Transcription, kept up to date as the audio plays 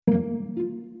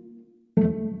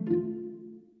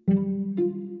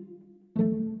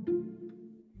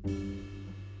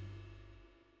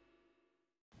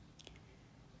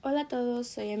Hola a todos,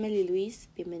 soy Emily Luis,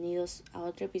 bienvenidos a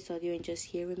otro episodio en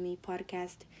Just Hear With Me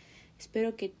podcast.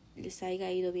 Espero que les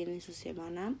haya ido bien en su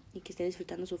semana y que estén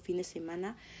disfrutando su fin de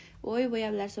semana. Hoy voy a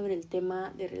hablar sobre el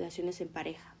tema de relaciones en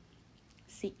pareja.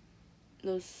 Sí,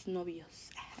 los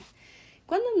novios.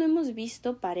 ¿Cuándo no hemos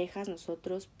visto parejas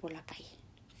nosotros por la calle?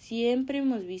 Siempre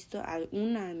hemos visto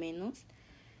alguna al menos,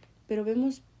 pero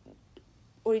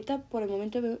ahorita por el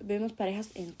momento vemos parejas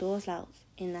en todos lados.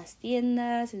 En las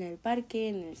tiendas, en el parque,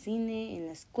 en el cine, en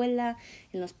la escuela,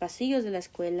 en los pasillos de la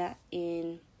escuela,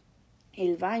 en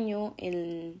el baño,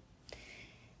 en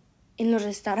los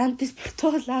restaurantes, por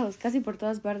todos lados, casi por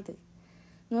todas partes.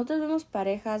 Nosotros vemos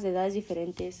parejas de edades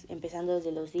diferentes, empezando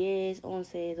desde los 10,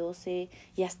 11, 12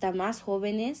 y hasta más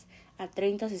jóvenes a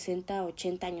 30, 60,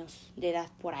 80 años de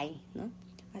edad por ahí, ¿no?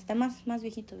 Hasta más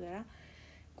viejitos, ¿verdad?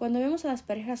 Cuando vemos a las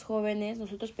parejas jóvenes,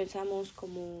 nosotros pensamos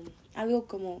algo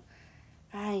como,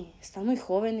 ay, están muy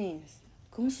jóvenes.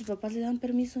 ¿Cómo sus papás le dan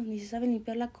permiso? Ni se saben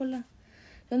limpiar la cola.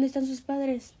 ¿Dónde están sus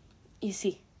padres? Y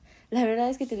sí, la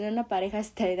verdad es que tener una pareja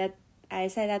a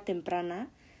esa edad temprana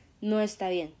no está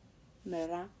bien,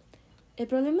 ¿verdad? El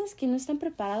problema es que no están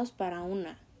preparados para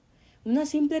una. Una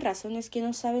simple razón es que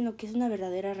no saben lo que es una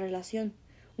verdadera relación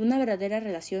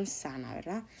sana,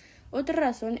 ¿verdad? Otra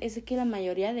razón es que la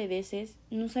mayoría de veces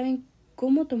no saben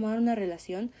cómo tomar una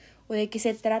relación o de qué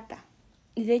se trata.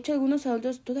 Y de hecho algunos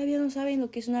adultos todavía no saben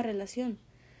lo que es una relación.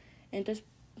 Entonces,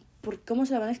 ¿cómo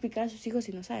se la van a explicar a sus hijos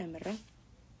si no saben, verdad?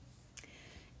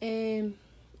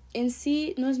 En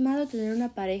sí no es malo tener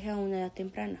una pareja a una edad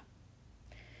temprana.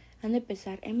 Han de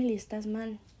pensar, Emily, estás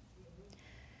mal.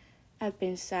 Al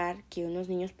pensar que unos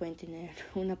niños pueden tener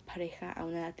una pareja a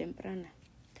una edad temprana.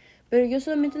 Pero yo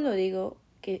simplemente digo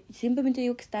que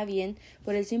está bien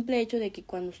por el simple hecho de que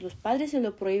cuando los padres se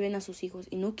lo prohíben a sus hijos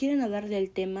y no quieren hablar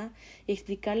del tema y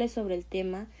explicarles sobre el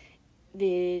tema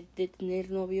de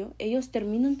tener novio, ellos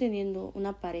terminan teniendo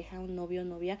una pareja, un novio o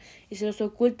novia, y se los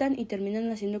ocultan y terminan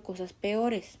haciendo cosas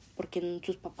peores porque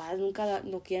sus papás nunca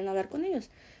no quieren hablar con ellos,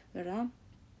 ¿verdad?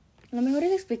 Lo mejor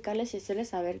es explicarles y hacerles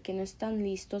saber que no están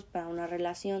listos para una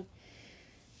relación.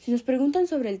 Si nos preguntan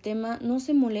sobre el tema, no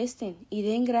se molesten y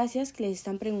den gracias que les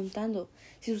están preguntando.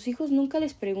 Si sus hijos nunca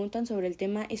les preguntan sobre el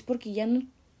tema es porque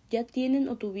ya tienen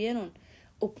o tuvieron,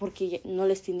 o porque no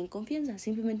les tienen confianza,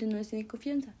 simplemente no les tienen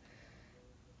confianza.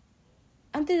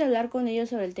 Antes de hablar con ellos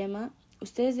sobre el tema,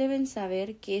 ustedes deben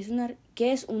saber qué es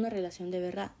una relación de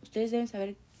verdad. Ustedes deben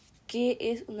saber qué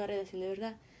es una relación de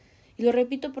verdad. Y lo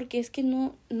repito porque es que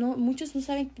muchos no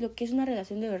saben lo que es una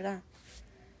relación de verdad.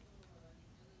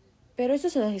 Pero eso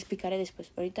se los explicaré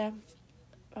después. Ahorita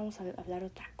vamos a hablar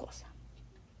otra cosa.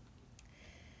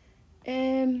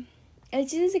 El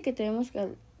chiste es de que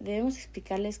debemos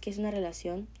explicarles qué es una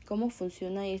relación, cómo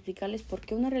funciona y explicarles por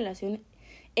qué una relación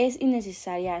es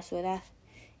innecesaria a su edad.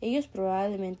 Ellos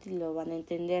probablemente lo van a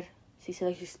entender si se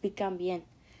los explican bien.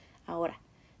 Ahora,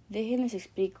 les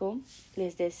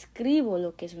describo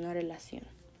lo que es una relación.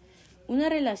 Una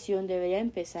relación debería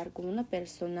empezar con una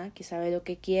persona que sabe lo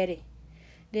que quiere.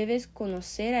 Debes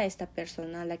conocer a esta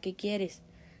persona a la que quieres.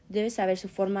 Debes saber su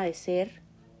forma de ser.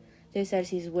 Debes saber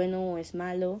si es bueno o es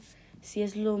malo. Si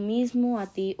es lo mismo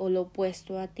a ti o lo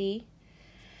opuesto a ti.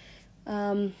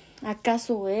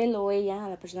 ¿Acaso él o ella, a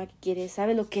la persona que quieres,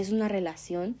 sabe lo que es una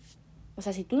relación? O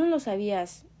sea, si tú no lo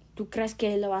sabías, ¿tú crees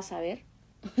que él lo va a saber?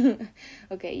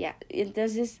 Ok, ya.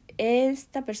 Entonces,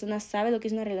 esta persona sabe lo que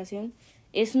es una relación.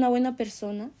 ¿Es una buena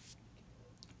persona?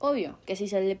 Obvio que si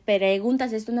se le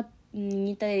preguntas esto a una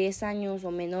niñita de 10 años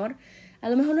o menor, a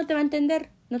lo mejor no te va a entender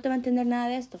nada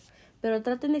de esto, pero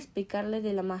traten de explicarle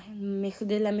de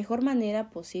la mejor manera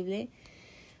posible,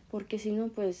 porque si no,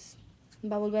 pues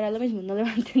va a volver a lo mismo, no le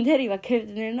va a entender y va a querer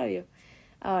tener novio.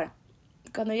 Ahora,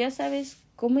 cuando ya sabes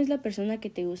cómo es la persona que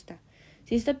te gusta,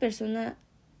 si a esta persona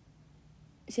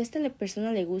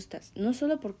le gustas, no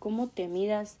solo por cómo te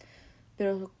miras,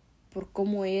 pero por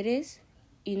cómo eres,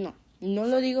 y no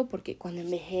lo digo porque cuando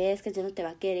envejezcas ya no te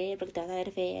va a querer, porque te vas a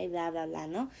ver fea y bla, bla, bla,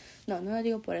 ¿no? No lo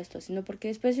digo por esto, sino porque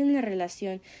después en la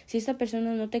relación, si esta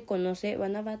persona no te conoce,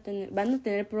 van a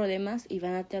tener problemas y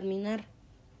van a terminar.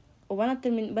 O van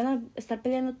a estar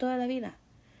peleando toda la vida.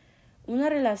 Una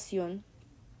relación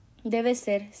debe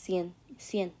ser 100.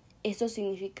 Esto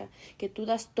significa que tú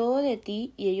das todo de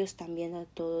ti y ellos también dan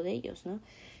todo de ellos, ¿no?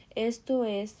 Esto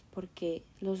es porque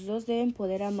los dos deben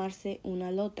poder amarse uno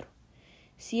al otro.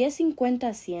 Si es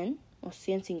 50-100 o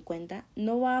 100-50,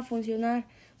 no va a funcionar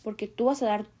porque tú vas a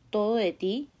dar todo de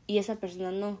ti y esa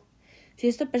persona no. Si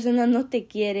esta persona no te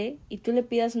quiere y tú le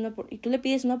pides una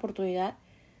oportunidad,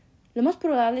 lo más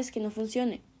probable es que no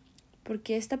funcione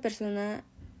porque esta persona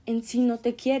en sí no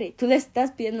te quiere. Tú le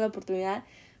estás pidiendo una oportunidad,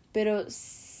 pero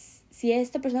si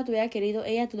esta persona te hubiera querido,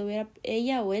 ella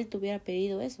o él te hubiera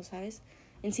pedido eso, ¿sabes?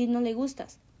 En sí no le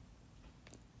gustas.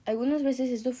 Algunas veces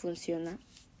esto funciona,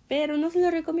 pero no se lo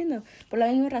recomiendo, por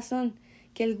la misma razón,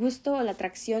 que el gusto o la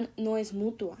atracción no es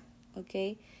mutua,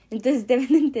 ¿ok? Entonces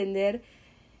deben entender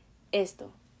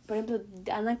esto. Por ejemplo,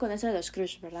 andan con eso de los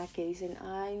crush, ¿verdad? Que dicen,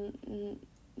 ay,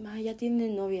 ya tiene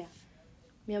novia.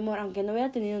 Mi amor, aunque no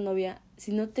hubiera tenido novia, si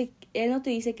él no te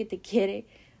dice que te quiere,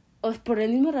 o por la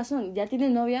misma razón, ya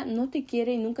tiene novia, no te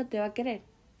quiere y nunca te va a querer.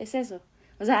 Es eso.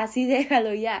 O sea, así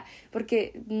déjalo ya.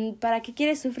 Porque, ¿para qué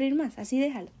quieres sufrir más? Así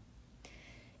déjalo.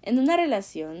 En una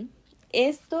relación,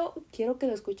 esto quiero que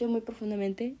lo escuchen muy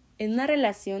profundamente. En una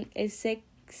relación, el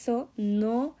sexo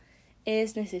no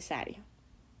es necesario.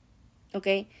 ¿Ok?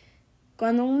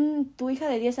 Cuando tu hija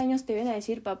de 10 años te viene a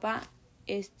decir, papá,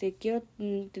 quiero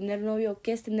tener novio,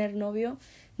 ¿qué es tener novio?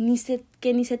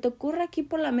 Que ni se te ocurra aquí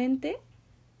por la mente,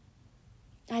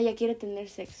 ya quiere tener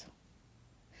sexo.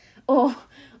 O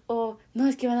no,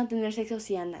 es que van a tener sexo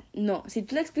si andan. No, si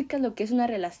tú le explicas lo que es una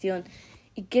relación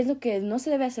y qué es lo que no se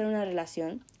debe hacer en una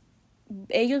relación,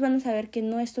 ellos van a saber que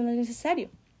esto no es necesario.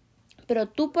 Pero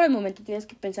tú por el momento tienes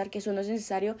que pensar que eso no es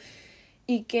necesario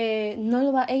y que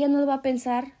ella no lo va a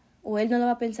pensar o él no lo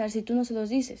va a pensar si tú no se los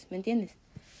dices, ¿me entiendes?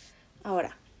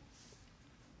 Ahora,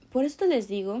 por esto les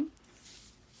digo,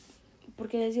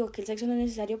 porque les digo que el sexo no es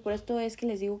necesario, por esto es que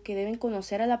les digo que deben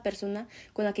conocer a la persona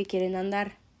con la que quieren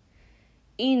andar.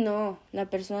 Y no, la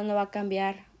persona no va a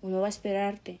cambiar o no va a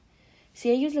esperarte.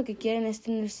 Si ellos lo que quieren es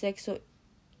tener sexo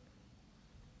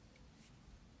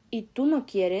y tú no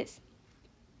quieres,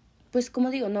 pues como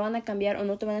digo, no van a cambiar o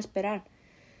no te van a esperar.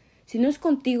 Si no es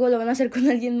contigo, lo van a hacer con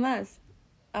alguien más.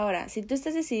 Ahora, si tú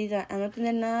estás decidida a no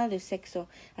tener nada de sexo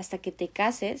hasta que te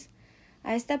cases,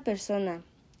 a esta persona,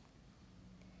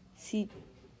 si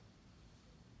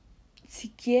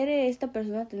quiere esta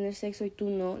persona tener sexo y tú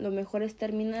no, lo mejor es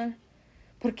terminar.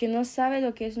 Porque no sabe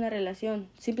lo que es una relación.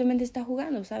 Simplemente está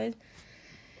jugando, ¿sabes?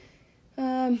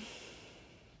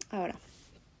 Ahora,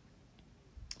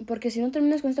 porque si no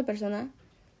terminas con esta persona,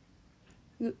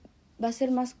 va a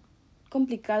ser más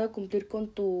complicado cumplir con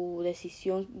tu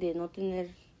decisión de no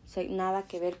tener nada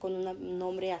que ver con un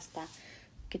hombre hasta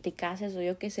que te cases o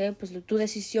yo qué sé, pues tu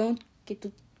decisión que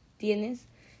tú tienes,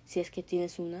 si es que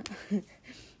tienes una,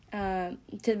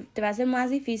 te va a ser más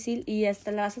difícil y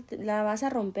hasta la vas a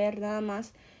romper nada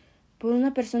más por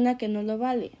una persona que no lo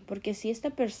vale. Porque si esta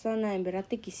persona en verdad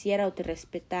te quisiera o te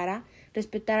respetara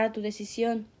tu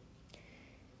decisión.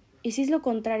 Y si es lo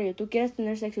contrario, tú quieres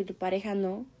tener sexo y tu pareja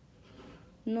no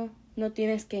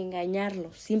tienes que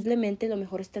engañarlo. Simplemente lo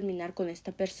mejor es terminar con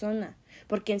esta persona,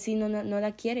 porque en sí no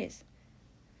la quieres.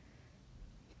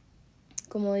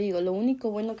 Como digo, lo único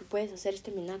bueno que puedes hacer es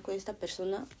terminar con esta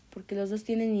persona, porque los dos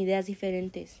tienen ideas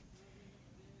diferentes.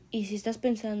 Y si estás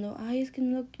pensando, es que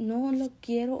no lo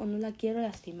quiero o no la quiero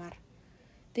lastimar,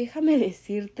 déjame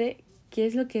decirte qué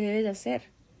es lo que debes hacer.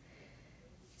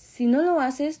 Si no lo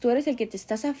haces, tú eres el que te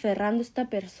estás aferrando a esta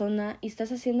persona y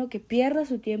estás haciendo que pierda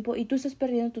su tiempo y tú estás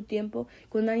perdiendo tu tiempo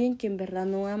con alguien que en verdad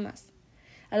no amas.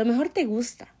 A lo mejor te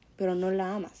gusta, pero no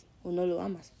la amas o no lo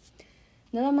amas.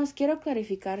 Nada más quiero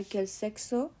clarificar que el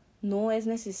sexo no es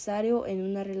necesario en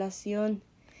una relación.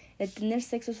 El tener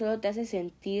sexo solo te hace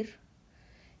sentir,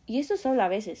 y esto solo a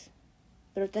veces,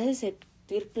 pero te hace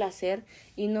sentir placer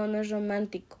y no es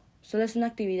romántico. Solo es una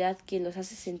actividad que los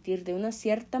hace sentir de una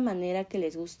cierta manera que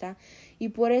les gusta y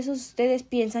por eso ustedes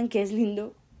piensan que es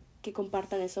lindo que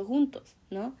compartan eso juntos,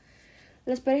 ¿no?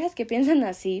 Las parejas que piensan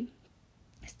así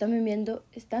están viviendo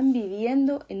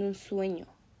en un sueño.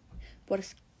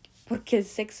 Porque el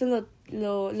sexo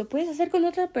lo puedes hacer con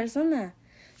otra persona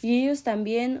y ellos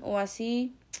también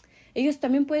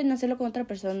pueden hacerlo con otra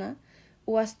persona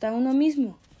o hasta uno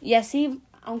mismo. Y así,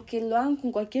 aunque lo hagan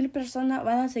con cualquier persona,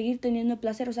 van a seguir teniendo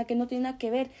placer. O sea, que no tiene nada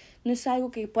que ver. No es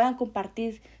algo que puedan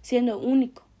compartir siendo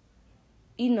único.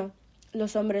 Y no,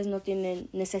 los hombres no tienen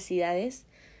necesidades.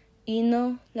 Y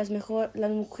no, las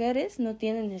mujeres no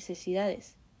tienen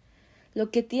necesidades.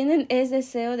 Lo que tienen es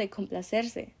deseo de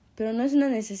complacerse, pero no es una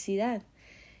necesidad.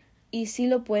 Y sí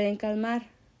lo pueden calmar.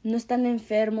 No están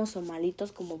enfermos o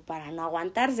malitos como para no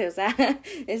aguantarse, o sea,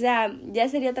 ya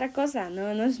sería otra cosa,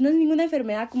 no es ninguna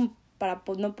enfermedad como para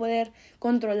no poder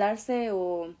controlarse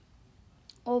o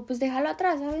pues dejarlo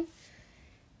atrás, ¿saben?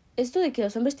 Esto de que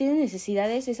los hombres tienen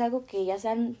necesidades es algo que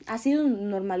ha sido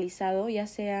normalizado, ya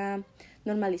se ha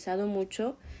normalizado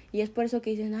mucho y es por eso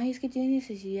que dicen, es que tiene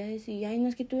necesidades y no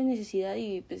es que tuve necesidad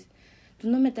y pues tú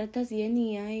no me tratas bien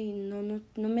y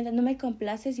no me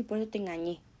complaces y por eso te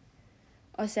engañé.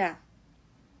 O sea,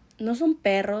 no son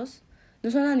perros,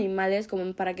 no son animales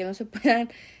como para que no se puedan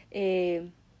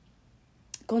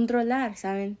controlar,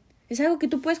 ¿saben? Es algo que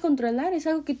tú puedes controlar, es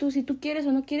algo que tú, si tú quieres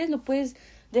o no quieres, lo puedes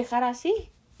dejar así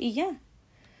y ya.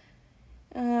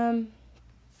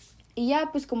 Y ya,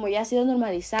 pues como ya ha sido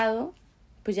normalizado,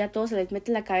 pues ya todos se les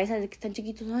mete en la cabeza desde que están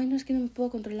chiquitos, ay, no, es que no me puedo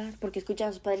controlar, porque escuchan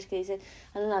a sus padres que dicen,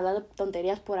 andan hablando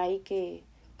tonterías por ahí que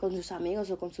con sus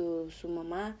amigos o con su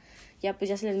mamá, ya pues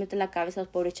ya se les mete en la cabeza a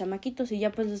los pobres chamaquitos y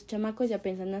ya pues los chamacos ya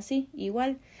piensan así,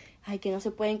 igual, ay, que no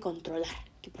se pueden controlar,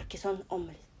 que porque son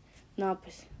hombres. No,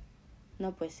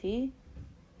 pues sí.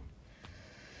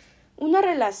 Una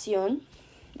relación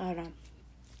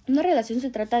se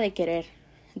trata de querer,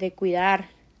 de cuidar,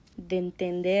 de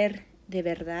entender de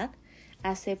verdad,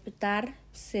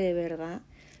 aceptarse de verdad,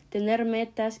 tener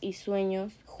metas y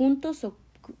sueños juntos o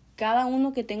cada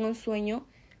uno que tenga un sueño,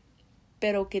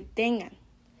 pero que tengan.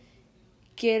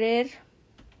 Querer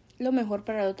lo mejor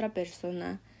para la otra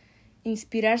persona,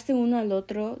 inspirarse uno al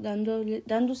otro,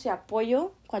 dándose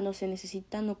apoyo cuando se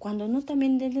necesitan o cuando no,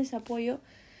 también denles apoyo,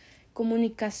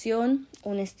 comunicación,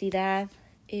 honestidad,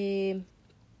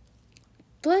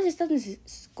 todas estas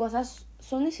cosas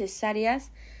son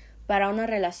necesarias para una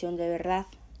relación de verdad.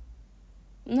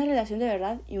 Una relación de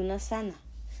verdad y una sana.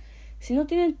 Si no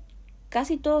tienen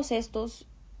casi todos estos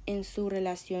en su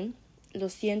relación, lo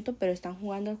siento, pero están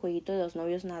jugando al jueguito de los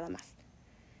novios nada más.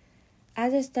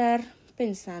 Has de estar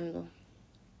pensando,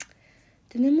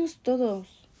 tenemos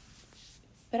todos,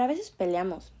 pero a veces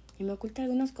peleamos y me oculta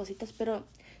algunas cositas, pero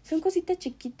son cositas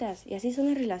chiquitas y así son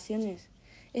las relaciones.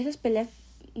 Esas peleas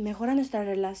mejoran nuestra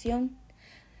relación,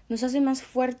 nos hace más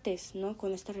fuertes, ¿no?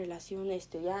 Con esta relación,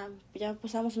 ya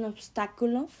pasamos un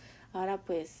obstáculo, ahora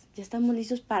pues ya estamos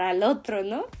listos para el otro,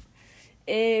 ¿no?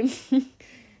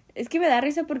 Es que me da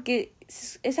risa porque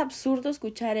es absurdo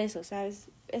escuchar eso, ¿sabes?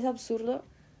 Es absurdo,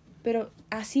 pero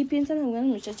así piensan algunas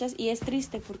muchachas y es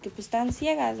triste porque pues están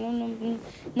ciegas, ¿no?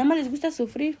 Nada más les gusta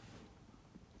sufrir.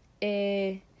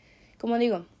 Como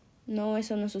digo, no,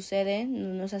 eso no sucede,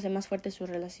 no se hace más fuerte su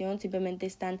relación, simplemente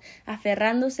están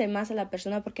aferrándose más a la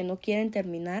persona porque no quieren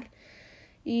terminar.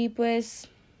 Y pues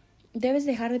debes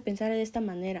dejar de pensar de esta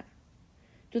manera.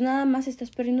 Tú nada más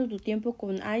estás perdiendo tu tiempo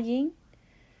con alguien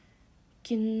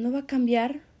que no va a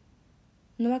cambiar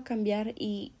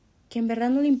y que en verdad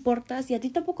no le importas y a ti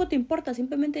tampoco te importa,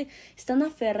 simplemente están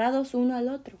aferrados uno al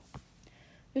otro.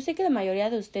 Yo sé que la mayoría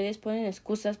de ustedes ponen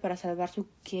excusas para salvar su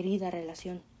querida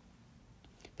relación,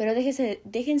 pero déjense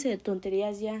de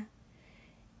tonterías ya.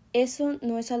 Eso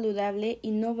no es saludable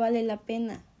y no vale la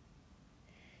pena.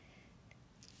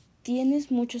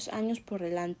 Tienes muchos años por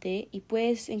delante y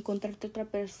puedes encontrarte otra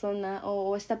persona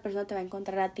o esta persona te va a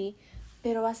encontrar a ti,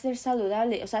 pero va a ser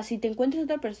saludable. O sea, si te encuentras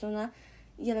otra persona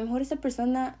y a lo mejor esta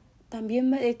persona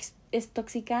también es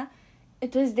tóxica,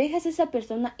 entonces dejas a esa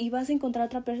persona y vas a encontrar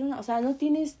otra persona. O sea,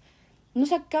 no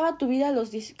se acaba tu vida a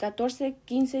los 14,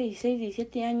 15, 16,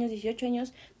 17 años, 18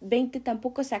 años, 20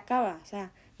 tampoco se acaba. O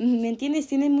sea, ¿me entiendes?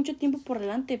 Tienes mucho tiempo por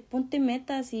delante. Ponte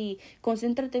metas y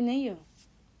concéntrate en ello.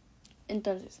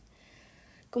 Entonces,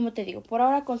 como te digo, por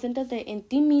ahora concéntrate en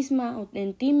ti misma o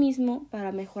en ti mismo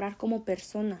para mejorar como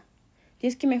persona.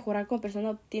 Tienes que mejorar como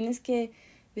persona, tienes que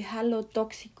dejar lo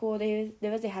tóxico,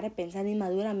 debes dejar de pensar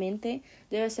inmaduramente,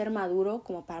 debes ser maduro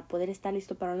como para poder estar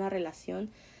listo para una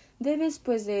relación. Debes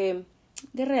pues de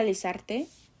realizarte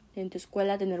en tu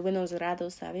escuela, tener buenos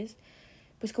grados, ¿sabes?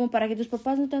 Pues como para que tus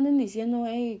papás no te anden diciendo,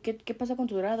 hey, ¿qué pasa con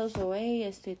tus grados? O hey,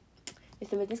 me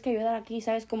tienes que ayudar aquí,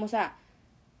 ¿sabes? Como, o sea,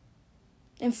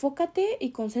 enfócate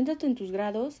y concéntrate en tus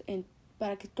grados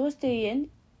para que todo esté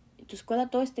bien, en tu escuela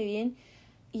todo esté bien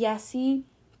y así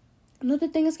no te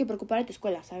tengas que preocupar de tu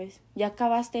escuela, ¿sabes? Ya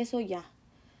acabaste eso, ya.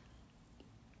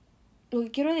 Lo que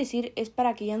quiero decir es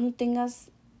para que ya no tengas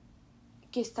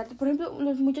que estar, por ejemplo,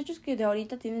 los muchachos que de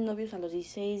ahorita tienen novios a los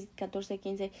 16, 14,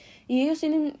 15 y ellos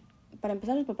tienen, para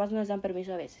empezar los papás no les dan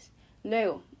permiso a veces.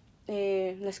 Luego,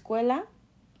 la escuela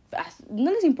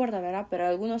no les importa, ¿verdad? Pero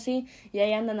algunos sí, y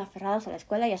ahí andan aferrados a la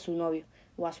escuela y a su novio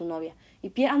o a su novia.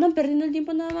 Y andan perdiendo el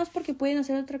tiempo nada más porque pueden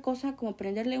hacer otra cosa como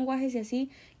aprender lenguajes y así,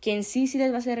 que en sí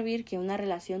les va a servir, que una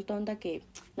relación tonta que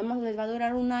nada más les va a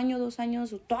durar 1 año, 2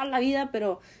 años o toda la vida,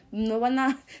 pero no van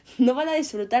a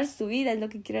disfrutar su vida, es lo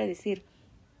que quiero decir.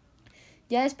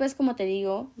 Ya después, como te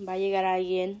digo, va a llegar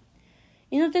alguien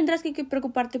y no tendrás que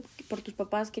preocuparte por tus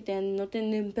papás que no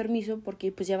tienen permiso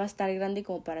porque pues ya va a estar grande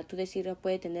como para tú decir,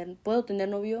 puedo tener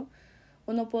novio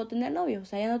o no puedo tener novio. O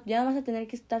sea, ya no vas a tener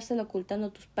que estárselo ocultando a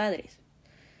tus padres.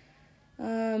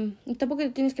 Y tampoco te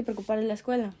tienes que preocupar en la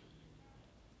escuela,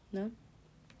 ¿no?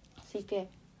 Así que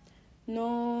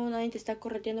nadie te está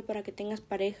correteando para que tengas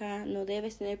pareja. No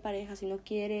debes tener pareja si no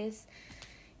quieres.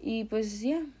 Y pues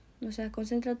ya, o sea,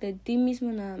 concéntrate en ti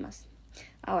mismo nada más.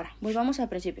 Ahora, volvamos al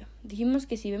principio. Dijimos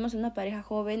que si vemos a una pareja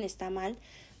joven está mal,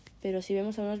 pero si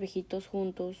vemos a unos viejitos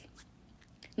juntos,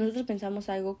 nosotros pensamos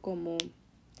algo como,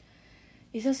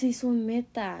 esas sí son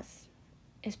metas,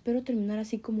 espero terminar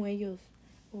así como ellos,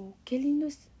 o qué lindo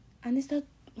es, han estado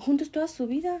juntos toda su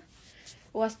vida,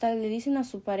 o hasta le dicen a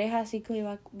su pareja así que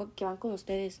van con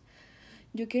ustedes,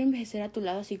 yo quiero envejecer a tu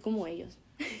lado así como ellos,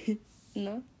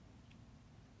 ¿no?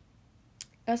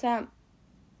 O sea,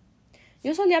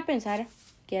 yo solía pensar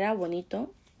que era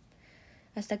bonito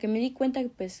hasta que me di cuenta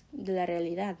pues de la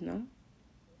realidad, ¿no?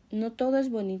 No todo es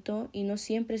bonito y no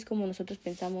siempre es como nosotros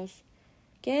pensamos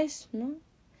que es, ¿no?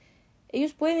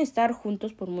 Ellos pueden estar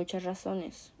juntos por muchas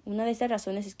razones. Una de estas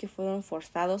razones es que fueron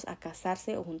forzados a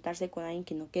casarse o juntarse con alguien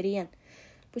que no querían,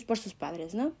 pues por sus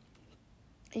padres, ¿no?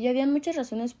 Y había muchas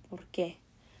razones por qué.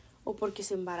 O porque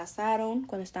se embarazaron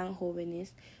cuando estaban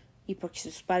jóvenes y porque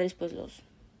sus padres pues los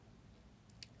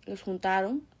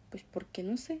juntaron, pues porque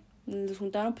no sé, los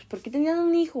juntaron pues porque tenían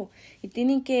un hijo y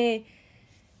tienen que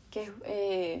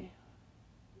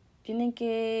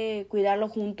cuidarlo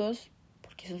juntos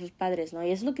porque son sus padres, ¿no?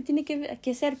 Y eso es lo que tiene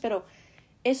que ser, pero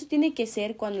eso tiene que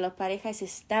ser cuando la pareja es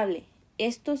estable.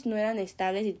 Estos no eran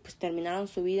estables y pues terminaron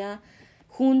su vida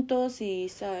juntos y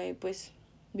pues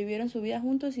vivieron su vida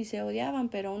juntos y se odiaban,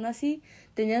 pero aún así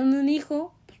tenían un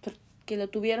hijo pues, porque lo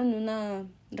tuvieron en una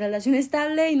relación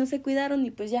estable y no se cuidaron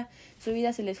y pues ya su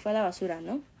vida se les fue a la basura,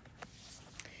 ¿no?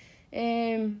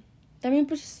 También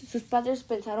pues sus padres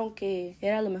pensaron que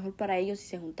era lo mejor para ellos y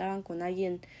se juntaban con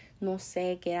alguien, no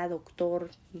sé, que era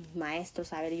doctor, maestro,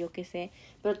 saber yo qué sé,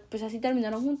 pero pues así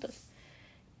terminaron juntos.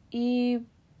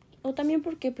 O también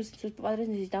porque pues sus padres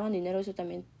necesitaban dinero, eso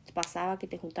también pasaba, que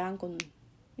te juntaban con,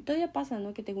 y todavía pasa,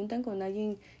 ¿no? Que te juntan con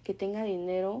alguien que tenga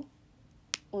dinero,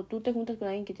 o tú te juntas con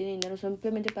alguien que tiene dinero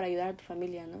simplemente para ayudar a tu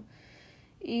familia, ¿no?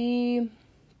 Y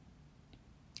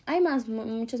hay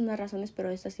muchas más razones, pero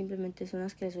estas simplemente son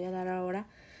las que les voy a dar ahora.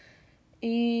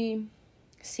 Y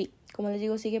sí, como les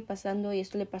digo, sigue pasando y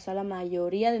esto le pasó a la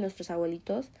mayoría de nuestros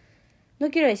abuelitos. No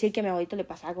quiero decir que a mi abuelito le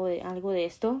pasa algo de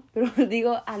esto, pero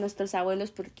digo a nuestros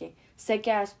abuelos porque sé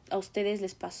que a ustedes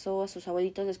les pasó, a sus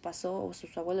abuelitos les pasó, o a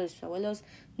sus abuelos de sus abuelos,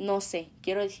 no sé.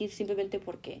 Quiero decir simplemente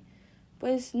porque,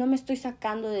 pues, no me estoy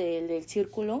sacando del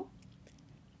círculo,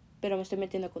 pero me estoy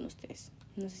metiendo con ustedes.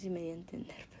 No sé si me di a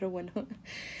entender, pero bueno.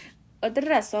 Otra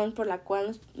razón por la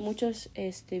cual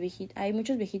hay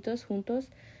muchos viejitos juntos,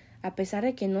 a pesar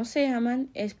de que no se aman,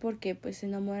 es porque pues se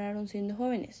enamoraron siendo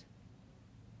jóvenes.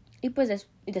 Y pues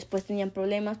después tenían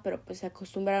problemas, pero pues se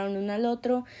acostumbraron uno al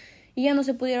otro y ya no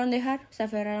se pudieron dejar, se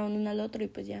aferraron uno al otro y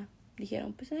pues ya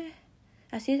dijeron, pues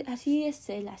así es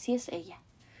él, así es ella.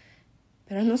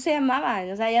 Pero no se amaban,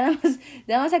 o sea, ya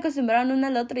nada más se acostumbraron uno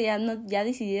al otro y ya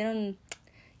decidieron,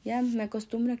 ya me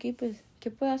acostumbro aquí, pues, ¿qué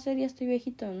puedo hacer? Ya estoy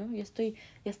viejito, ¿no? Ya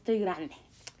estoy grande.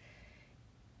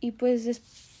 Y pues,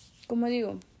 como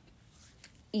digo,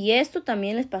 y esto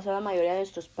también les pasó a la mayoría de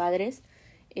nuestros padres,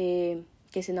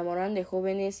 que se enamoraron de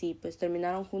jóvenes y pues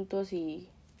terminaron juntos y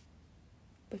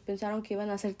pues pensaron que iban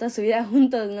a hacer toda su vida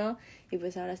juntos, ¿no? Y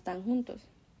pues ahora están juntos.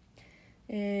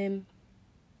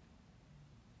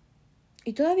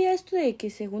 Y todavía esto de que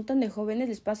se juntan de jóvenes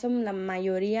les pasa a la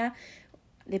mayoría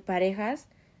de parejas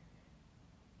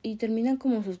y terminan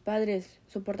como sus padres,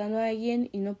 soportando a alguien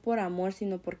y no por amor,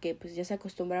 sino porque pues ya se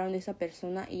acostumbraron a esa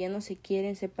persona y ya no se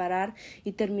quieren separar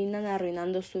y terminan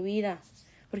arruinando su vida.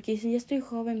 Porque dicen, ya estoy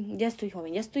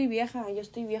vieja, ya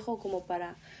estoy viejo como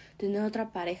para tener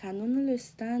otra pareja. No lo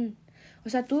están. O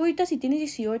sea, tú ahorita si tienes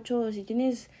 18, si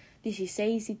tienes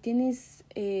 16, si tienes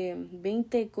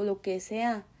 20, con lo que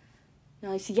sea,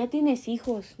 no, si ya tienes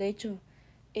hijos, de hecho,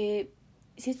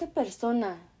 si esta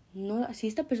persona no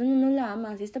la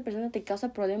amas, si esta persona te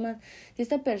causa problemas, si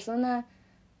esta persona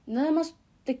nada más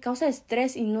te causa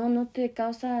estrés y no te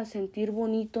causa sentir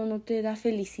bonito, no te da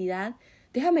felicidad,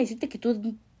 déjame decirte que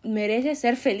tú mereces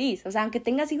ser feliz. O sea, aunque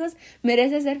tengas hijos,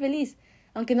 mereces ser feliz.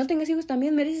 Aunque no tengas hijos,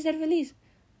 también mereces ser feliz.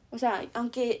 O sea,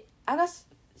 aunque hagas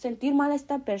sentir mal a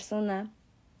esta persona,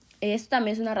 esto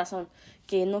también es una razón,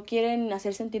 que no quieren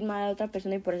hacer sentir mal a otra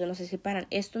persona y por eso no se separan.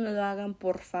 Esto no lo hagan,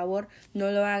 por favor.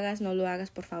 No lo hagas,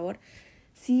 por favor.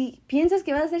 Si piensas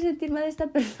que vas a hacer sentir mal a esta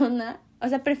persona, o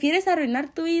sea, prefieres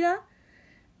arruinar tu vida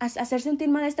a hacer sentir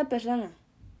mal a esta persona.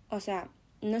 O sea,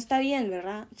 no está bien,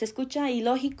 ¿verdad? Se escucha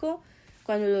ilógico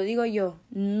cuando lo digo yo.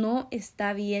 No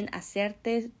está bien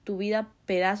hacerte tu vida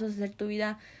pedazos, hacer tu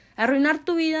vida, arruinar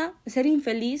tu vida, ser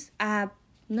infeliz a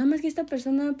nada más que esta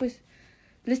persona, pues,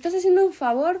 le estás haciendo un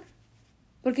favor.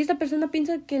 Porque esta persona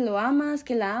piensa que lo amas,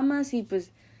 que la amas y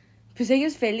pues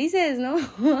ellos felices, ¿no?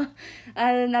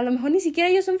 A lo mejor ni siquiera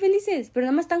ellos son felices, pero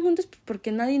nada más están juntos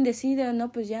porque nadie decide,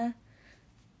 ¿no? Pues ya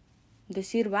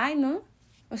decir bye, ¿no?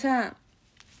 O sea,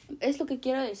 es lo que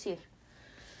quiero decir.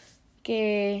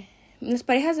 Que las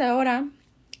parejas de ahora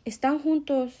están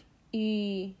juntos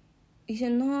y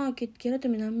dicen, no, que quiero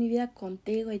terminar mi vida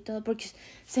contigo y todo, porque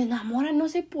se enamoran, no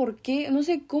sé por qué, no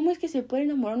sé cómo es que se puede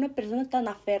enamorar una persona tan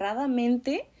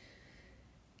aferradamente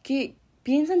que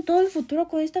piensan todo el futuro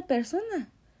con esta persona.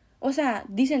 O sea,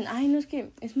 dicen, ay, no, es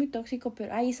que es muy tóxico,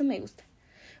 pero ay, eso me gusta.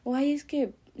 O ay, es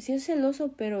que sí es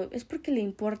celoso, pero es porque le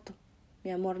importo.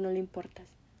 Mi amor, no le importas.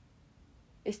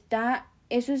 Está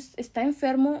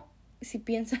enfermo si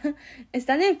piensa,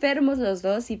 están enfermos los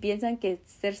dos si piensan que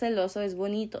ser celoso es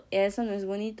bonito. Eso no es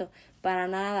bonito, para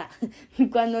nada.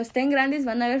 Cuando estén grandes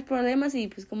van a haber problemas y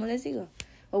pues como les digo,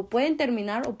 o pueden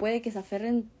terminar o puede que se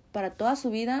aferren para toda su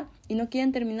vida y no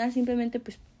quieren terminar simplemente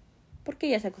pues porque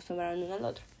ya se acostumbraron uno al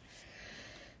otro.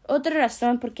 Otra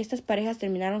razón por qué estas parejas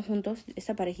terminaron juntos,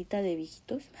 esta parejita de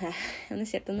viejitos, no es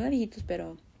cierto, no de viejitos,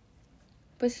 pero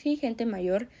pues sí, gente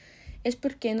mayor, es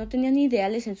porque no tenían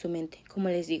ideales en su mente, como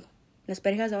les digo. Las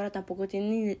parejas de ahora tampoco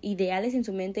tienen ideales en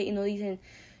su mente y no dicen,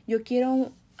 yo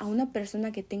quiero a una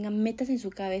persona que tenga metas en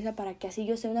su cabeza para que así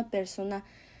yo sea una persona,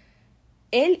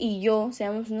 él y yo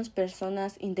seamos unas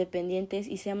personas independientes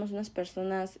y seamos unas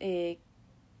personas,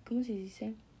 ¿cómo se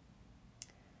dice?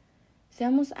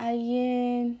 Seamos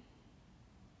alguien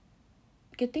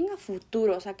que tenga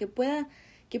futuro, o sea, que pueda,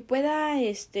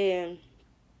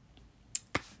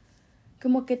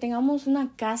 como que tengamos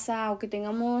una casa o que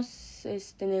tengamos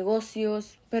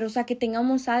negocios, pero o sea que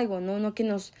tengamos algo, no que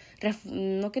nos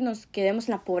quedemos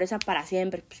en la pobreza para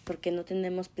siempre, pues porque no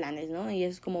tenemos planes, ¿no? Y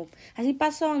es como así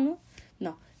pasó, ¿no?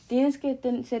 No, tienes que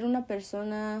ser una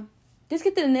persona, tienes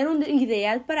que tener un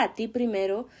ideal para ti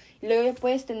primero y luego ya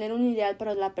puedes tener un ideal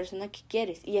para la persona que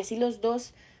quieres y así los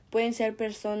dos pueden ser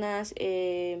personas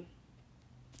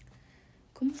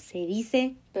 ¿cómo se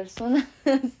dice? Personas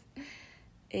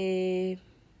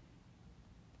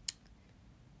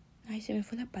ay, se me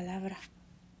fue la palabra.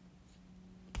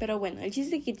 Pero bueno, el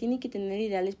chiste es que tiene que tener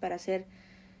ideales para ser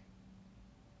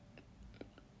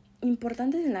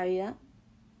importantes en la vida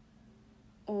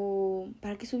o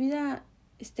para que su vida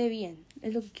esté bien,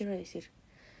 es lo que quiero decir.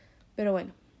 Pero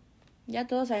bueno, ya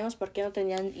todos sabemos por qué no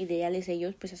tenían ideales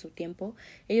ellos, pues a su tiempo.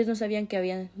 Ellos no sabían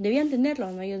que debían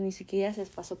tenerlo, ¿no? Ellos ni siquiera se les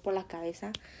pasó por la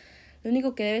cabeza. Lo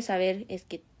único que debes saber es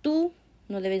que tú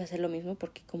no debes hacer lo mismo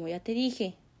porque como ya te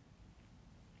dije,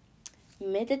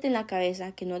 métete en la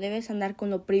cabeza que no debes andar con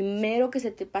lo primero que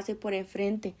se te pase por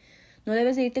enfrente. No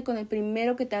debes de irte con el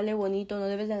primero que te hable bonito, no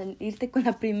debes de irte con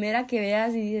la primera que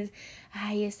veas y dices,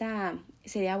 ay, esa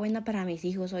sería buena para mis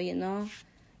hijos. Oye, no,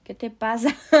 ¿qué te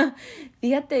pasa?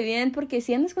 Fíjate bien, porque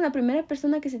si andas con la primera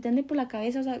persona que se te ande por la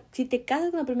cabeza, o sea, si te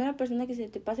casas con la primera persona que se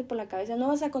te pase por la cabeza, no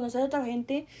vas a conocer a otra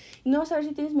gente y no vas a ver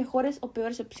si tienes mejores o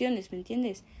peores opciones, ¿me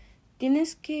entiendes?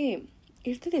 Tienes que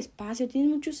irte despacio, tienes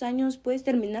muchos años, puedes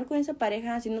terminar con esa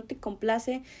pareja si no te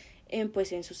complace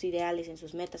pues en sus ideales, en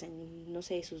sus metas, en no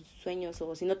sé, sus sueños,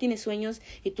 o si no tienes sueños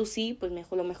y tú sí, pues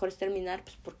lo mejor es terminar,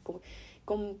 pues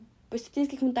pues te tienes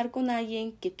que juntar con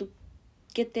alguien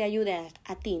que te ayude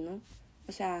a ti, ¿no?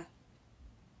 O sea,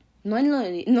 no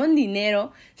en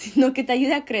dinero, sino que te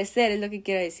ayude a crecer, es lo que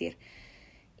quiero decir.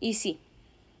 Y sí,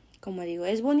 como digo,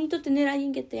 es bonito tener a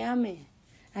alguien que te ame,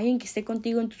 alguien que esté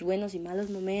contigo en tus buenos y malos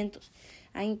momentos,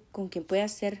 alguien con quien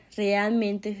puedas ser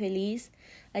realmente feliz,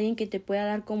 alguien que te pueda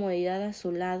dar comodidad a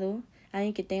su lado,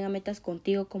 alguien que tenga metas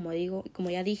contigo, como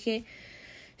ya dije.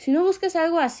 Si no buscas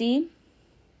algo así,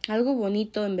 algo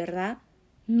bonito en verdad,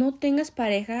 no tengas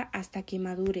pareja hasta que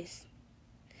madures.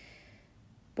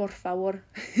 Por favor,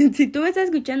 si tú me estás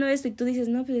escuchando esto y tú dices,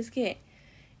 no, pues es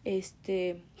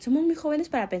que somos muy jóvenes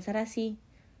para pensar así,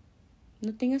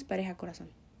 no tengas pareja, corazón.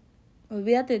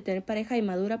 Olvídate de tener pareja y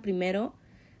madura primero.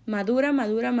 Madura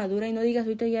y no digas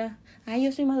ahorita ya, ay,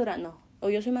 yo soy madura, no, o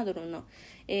yo soy maduro, no.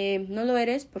 No lo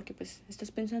eres porque pues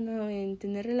estás pensando en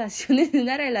tener relaciones, en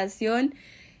una relación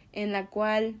en la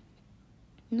cual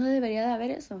no debería de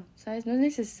haber eso, ¿sabes? No es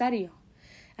necesario.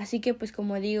 Así que pues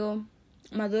como digo,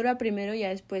 madura primero y ya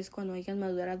después cuando hayas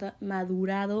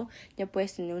madurado ya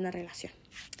puedes tener una relación.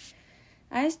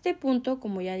 A este punto,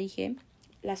 como ya dije,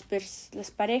 las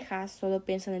parejas solo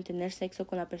piensan en tener sexo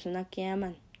con la persona que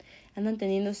aman. Andan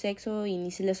teniendo sexo y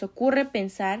ni se les ocurre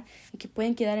pensar en que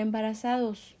pueden quedar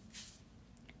embarazados.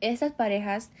 Estas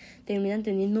parejas terminan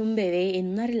teniendo un bebé en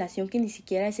una relación que ni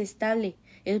siquiera es estable.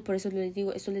 Por eso les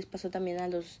digo, eso les pasó también a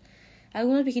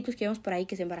algunos viejitos que vemos por ahí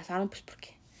que se embarazaron, pues porque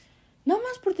no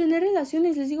más por tener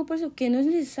relaciones, les digo por eso que no es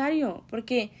necesario,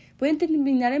 porque pueden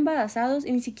terminar embarazados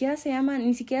y ni siquiera se aman,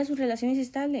 ni siquiera su relación es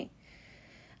estable.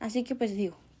 Así que pues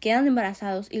digo, quedan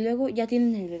embarazados y luego ya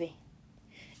tienen el bebé.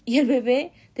 Y el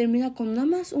bebé termina con una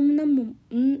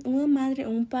madre o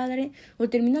un padre, o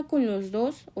termina con los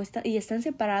dos, y están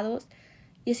separados.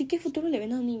 Y así, ¿qué futuro le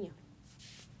ven a un niño?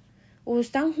 O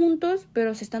están juntos,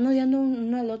 pero se están odiando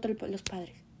uno al otro los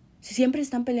padres. Si siempre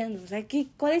están peleando. O sea,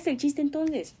 ¿cuál es el chiste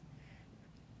entonces?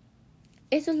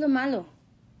 Eso es lo malo.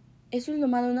 Eso es lo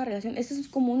malo de una relación. Eso es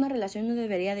como una relación no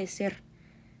debería de ser.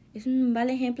 Es un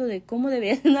mal ejemplo de cómo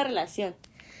debería ser una relación.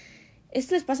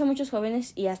 Esto les pasa a muchos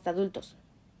jóvenes y hasta adultos.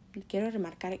 Quiero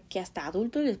remarcar que hasta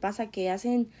adultos les pasa que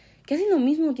hacen lo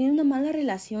mismo, tienen una mala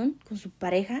relación con su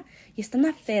pareja y están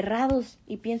aferrados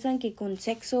y piensan que con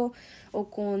sexo o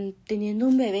con teniendo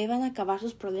un bebé van a acabar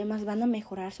sus problemas, van a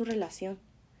mejorar su relación.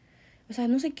 O sea,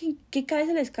 no sé qué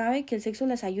cabeza les cabe que el sexo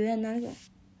les ayude en algo.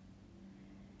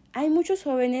 Hay muchos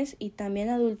jóvenes y también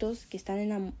adultos que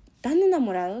están tan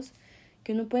enamorados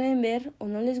que no pueden ver o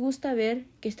no les gusta ver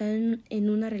que están en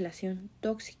una relación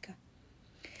tóxica.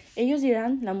 Ellos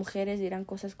las mujeres dirán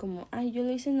cosas como, ay, yo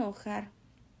le hice enojar.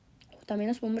 O también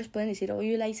los hombres pueden decir, oh,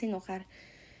 yo la hice enojar.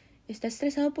 Está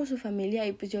estresado por su familia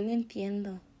y pues yo le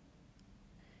entiendo.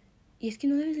 Y es que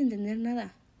no debes entender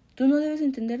nada. Tú no debes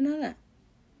entender nada.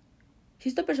 Si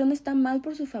esta persona está mal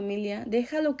por su familia,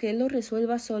 déjalo que él lo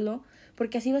resuelva solo,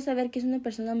 porque así vas a ver que es una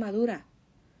persona madura.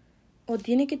 O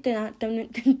tiene que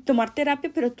tomar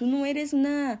terapia, pero tú no eres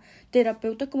una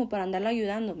terapeuta como para andarlo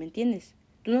ayudando, ¿me entiendes?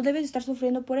 Tú no debes estar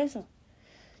sufriendo por eso.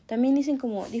 También dicen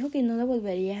como, dijo que no lo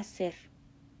volvería a hacer.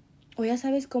 O ya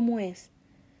sabes cómo es.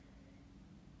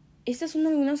 Estas son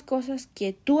algunas cosas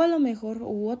que tú a lo mejor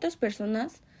u otras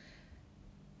personas,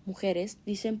 mujeres,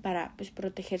 dicen para pues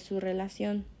proteger su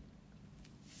relación.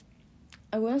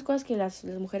 Algunas cosas que las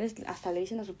mujeres hasta le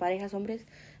dicen a sus parejas,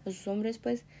 a sus hombres,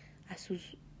 pues, a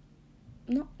sus...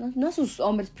 No a sus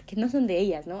hombres, porque no son de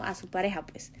ellas, ¿no? A su pareja,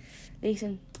 pues. Le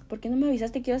dicen, ¿por qué no me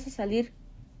avisaste que ibas a salir?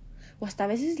 O hasta a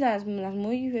veces las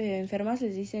muy enfermas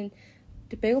les dicen,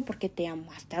 te pego porque te amo.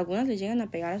 Hasta algunas les llegan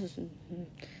a pegar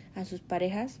a sus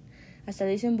parejas. Hasta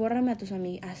le dicen, bórrame a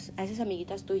esas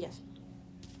amiguitas tuyas.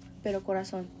 Pero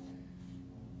corazón,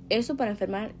 eso para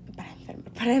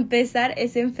empezar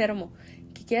es enfermo.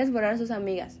 Que quieras borrar a sus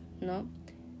amigas, ¿no?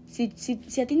 Si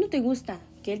a ti no te gusta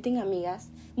que él tenga amigas,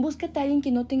 búscate a alguien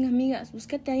que no tenga amigas.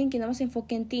 Búscate a alguien que nada más se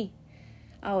enfoque en ti.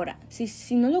 Ahora,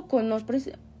 si no lo conoces, por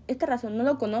esta razón no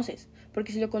lo conoces,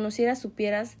 porque si lo conocieras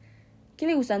supieras que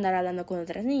le gusta andar hablando con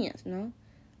otras niñas, ¿no?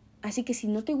 Así que si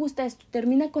no te gusta esto,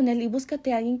 termina con él y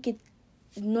búscate a alguien que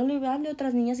no le hable a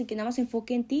otras niñas y que nada más se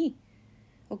enfoque en ti,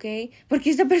 ¿ok? Porque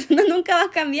esta persona nunca va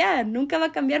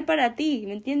a cambiar para ti,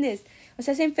 ¿me entiendes? O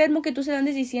sea, es enfermo que tú se lo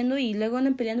andes diciendo y luego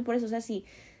andan peleando por eso. O sea, si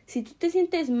tú te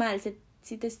sientes mal,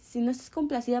 si no estás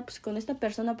complacida pues con esta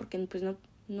persona porque pues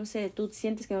no sé, tú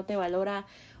sientes que no te valora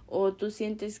o tú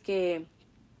sientes que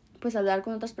pues hablar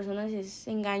con otras personas es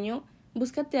engaño,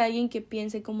 búscate a alguien que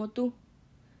piense como tú.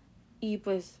 Y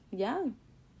pues ya,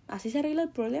 así se arregla el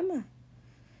problema.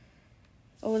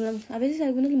 O a veces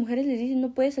algunas mujeres les dicen,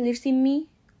 no puedes salir sin mí,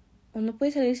 o no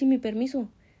puedes salir sin mi permiso,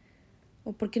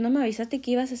 o porque no me avisaste que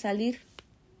ibas a salir,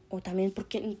 o también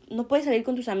porque no puedes salir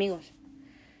con tus amigos.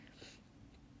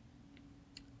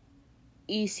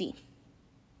 Y sí,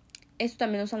 esto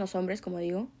también lo usan los hombres, como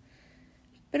digo,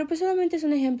 pero pues solamente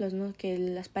son ejemplos, ¿no? Que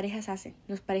las parejas hacen,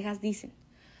 las parejas dicen.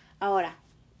 Ahora,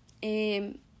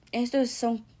 estos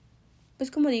son,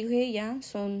 pues como dije ya,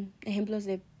 son ejemplos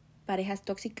de parejas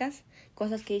tóxicas,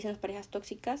 cosas que dicen las parejas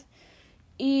tóxicas.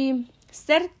 Y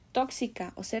ser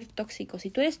tóxica o ser tóxico, si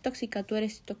tú eres tóxica, tú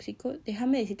eres tóxico,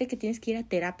 déjame decirte que tienes que ir a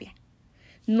terapia.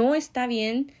 No está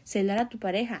bien celar a tu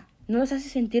pareja, no los hace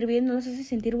sentir bien, no los hace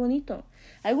sentir bonito.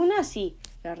 Algunas sí,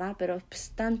 ¿verdad? Pero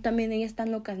pues, también ellas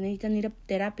están locas, necesitan ir a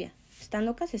terapia. ¿Están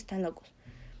locas? Están locos.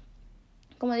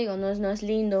 Como digo, no es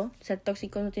lindo ser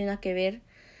tóxico, no tiene nada que ver.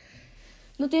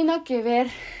 No tiene nada que ver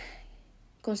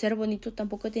con ser bonito,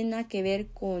 tampoco tiene nada que ver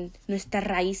con nuestras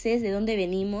raíces, de dónde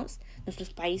venimos,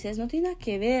 nuestros países, no tiene nada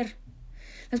que ver.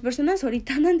 Las personas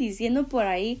ahorita andan diciendo por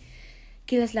ahí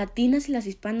que las latinas y las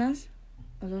hispanas,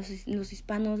 o los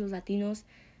hispanos, los latinos,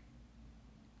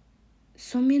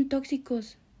 son bien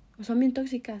tóxicos, o son bien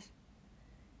tóxicas.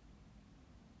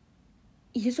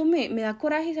 Y eso me da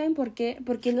coraje, ¿saben por qué?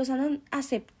 Porque los andan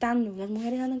aceptando. Las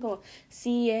mujeres andan como,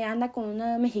 sí, anda con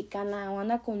una mexicana, o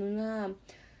anda con una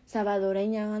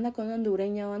salvadoreña, o anda con una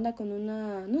hondureña, o anda con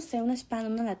una, no sé, una hispana,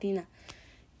 una latina.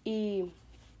 Y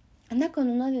anda con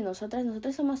una de nosotras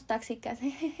somos tóxicas.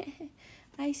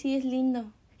 Ay, sí, es lindo.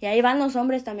 Y ahí van los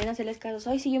hombres también a hacerles caso.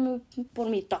 Ay, sí, yo me voy por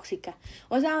mi tóxica.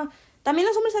 O sea, también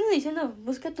los hombres andan diciendo,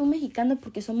 búscate un mexicano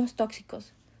porque somos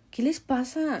tóxicos. ¿Qué les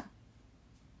pasa?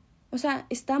 O sea,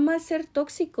 está mal ser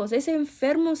tóxicos, es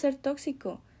enfermo ser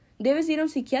tóxico. Debes ir a un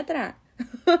psiquiatra.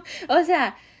 O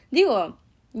sea, digo,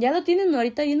 ya lo tienen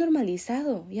ahorita bien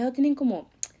normalizado. Ya lo tienen como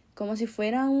si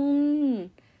fuera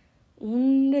un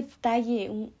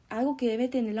detalle, algo que debe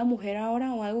tener la mujer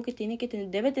ahora o algo que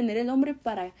debe tener el hombre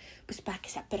para que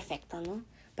sea perfecto, ¿no?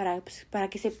 Para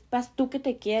que sepas tú que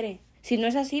te quiere. Si no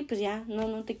es así, pues ya,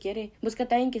 no te quiere.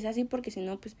 Búscate a alguien que sea así porque si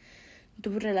no, pues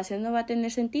tu relación no va a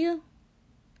tener sentido.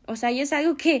 O sea, y es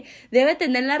algo que debe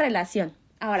tener la relación.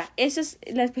 Ahora,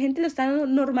 la gente lo está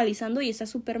normalizando y está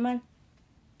súper mal.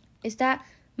 Está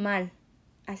mal.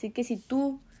 Así que si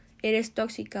tú eres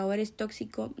tóxica o eres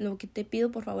tóxico, lo que te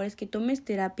pido por favor es que tomes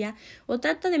terapia o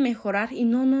trata de mejorar y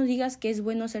no digas que es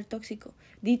bueno ser tóxico.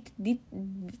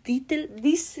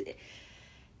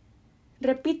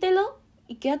 Repítelo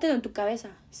y quédatelo en tu cabeza.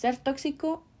 Ser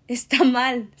tóxico está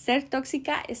mal. Ser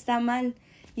tóxica está mal.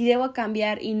 Y debo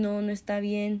cambiar y no está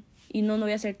bien. Y no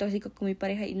voy a ser tóxico con mi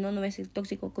pareja y no voy a ser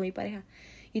tóxico con mi pareja.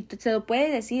 Y se lo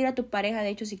puedes decir a tu pareja, de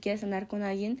hecho, si quieres andar con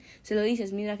alguien, se lo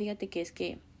dices, mira, fíjate que es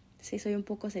que sí, soy un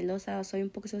poco celosa o soy un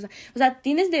poco celosa. O sea,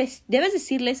 debes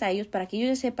decirles a ellos para que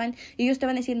ellos sepan y ellos te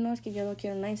van a decir, no, es que yo no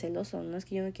quiero nadie celoso, no es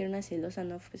que yo no quiero nadie celosa,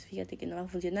 no, pues fíjate que no va a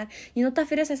funcionar. Y no te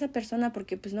aferres a esa persona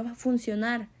porque pues no va a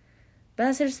funcionar. Vas a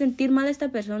hacer sentir mal a esta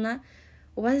persona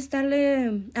o vas a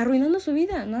estarle arruinando su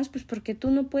vida, ¿no? Pues porque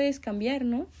tú no puedes cambiar,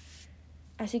 ¿no?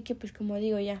 Así que pues como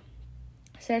digo ya,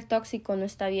 ser tóxico no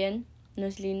está bien, no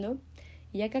es lindo.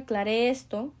 Y ya que aclaré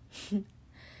esto,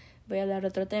 voy a hablar de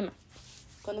otro tema.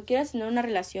 Cuando quieras tener una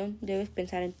relación, debes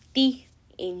pensar en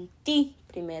ti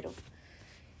primero.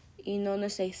 Y no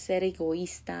es ser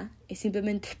egoísta, es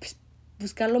simplemente pues,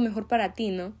 buscar lo mejor para ti,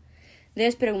 ¿no?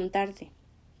 Debes preguntarte,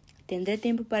 ¿tendré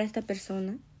tiempo para esta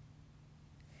persona?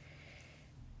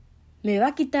 ¿Me va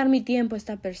a quitar mi tiempo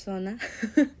esta persona?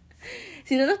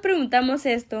 Si no nos preguntamos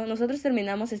esto, nosotros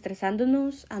terminamos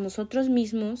estresándonos a nosotros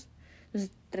mismos, nos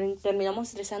terminamos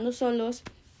estresando solos.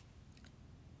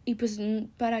 Y pues,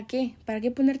 ¿para qué? ¿Para qué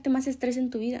ponerte más estrés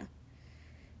en tu vida?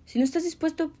 Si no estás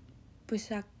dispuesto,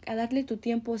 pues, a darle tu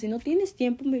tiempo, si no tienes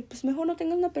tiempo, pues mejor no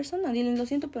tengas una persona. Dile, lo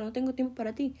siento, pero no tengo tiempo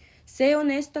para ti. Sé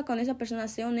honesto con esa persona,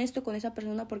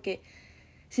 porque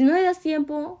si no le das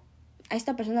tiempo a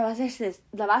esta persona,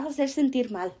 la vas a hacer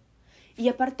sentir mal. Y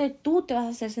aparte tú te vas a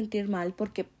hacer sentir mal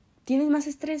porque tienes más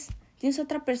estrés, tienes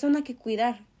otra persona que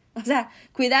cuidar. O sea,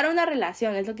 cuidar una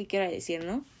relación es lo que quiero decir,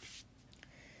 ¿no?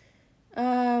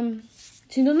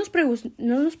 Si no nos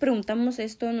preguntamos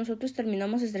esto, nosotros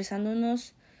terminamos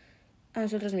estresándonos a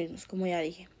nosotros mismos, como ya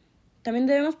dije. También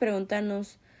debemos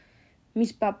preguntarnos,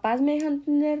 ¿mis papás me dejan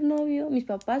tener novio? ¿Mis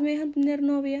papás me dejan tener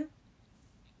novia?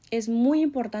 Es muy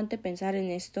importante pensar en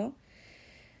esto,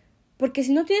 porque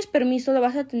si no tienes permiso lo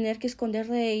vas a tener que esconder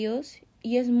de ellos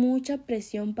y es mucha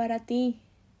presión para ti.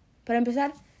 Para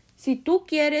empezar, si tú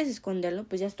quieres esconderlo,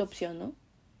 pues ya es tu opción, ¿no?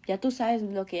 Ya tú sabes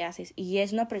lo que haces y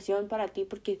es una presión para ti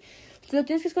porque te lo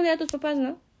tienes que esconder a tus papás,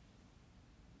 ¿no?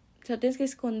 Se lo tienes que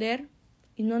esconder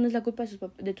y no es la culpa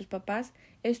de tus papás,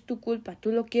 es tu culpa.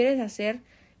 Tú lo quieres hacer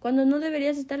cuando no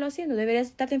deberías estarlo haciendo, deberías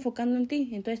estarte enfocando en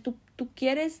ti. Entonces tú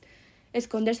quieres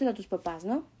escondérselo a tus papás,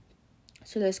 ¿no?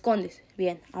 Se lo escondes.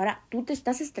 Bien, ahora tú te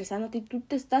estás estresando a ti, tú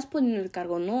te estás poniendo el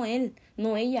cargo, no él,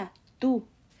 no ella, tú.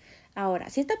 Ahora,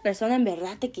 si esta persona en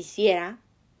verdad te quisiera,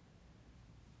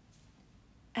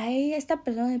 esta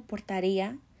persona le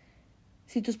importaría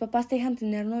si tus papás te dejan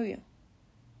tener novio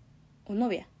o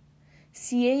novia.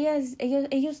 Si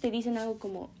ellos te dicen algo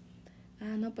como,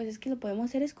 no, pues es que lo podemos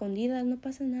hacer escondidas, no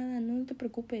pasa nada, no te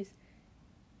preocupes.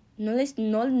 No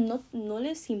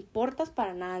les importas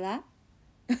para nada.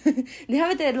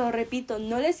 Déjame te lo repito,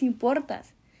 no les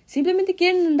importas. Simplemente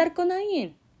quieren andar con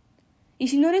alguien. Y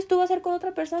si no eres tú, vas a ser con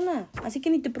otra persona. Así que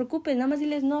ni te preocupes, nada más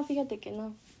diles, no, fíjate que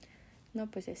no. No,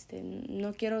 pues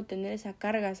no quiero tener esa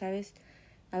carga, ¿sabes?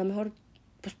 A lo mejor,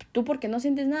 pues tú porque no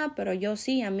sientes nada, pero yo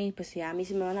sí, a mí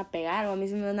sí me van a pegar, o a mí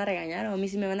sí me van a regañar, o a mí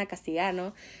sí me van a castigar,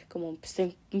 ¿no? Como, pues,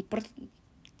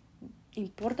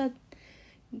 importa,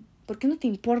 ¿por qué no te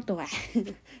importo?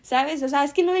 ¿Sabes? O sea,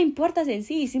 es que no le importas en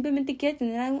sí, simplemente quiere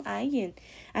tener a alguien.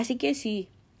 Así que si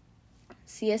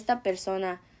esta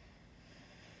persona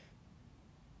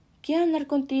quiere andar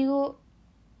contigo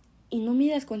y no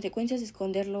mide las consecuencias de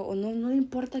esconderlo, o no le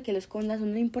importa que lo escondas, o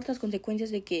no le importan las consecuencias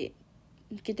de que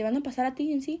te van a pasar a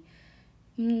ti en sí,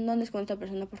 no andes con esta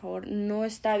persona, por favor. No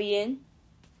está bien,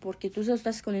 porque tú se lo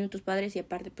estás escondiendo a tus padres y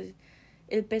aparte, pues,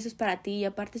 el peso es para ti y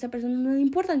aparte esa persona no le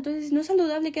importa. Entonces, no es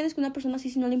saludable que andes con una persona así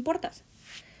si no le importas.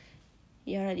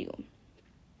 Y ahora digo,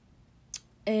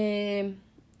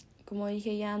 como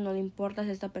dije ya, no le importas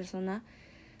a esta persona.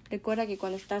 Recuerda que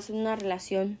cuando estás en una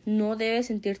relación no debes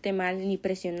sentirte mal, ni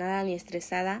presionada, ni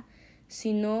estresada.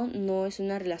 Si no es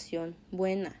una relación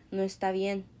buena, no está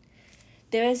bien.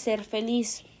 debes ser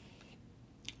feliz.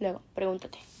 Luego,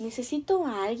 pregúntate, ¿necesito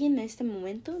a alguien en este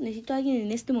momento? ¿Necesito a alguien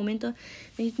en este momento?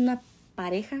 ¿Necesito una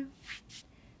pareja?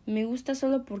 ¿Me gusta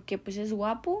solo porque pues es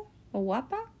guapo o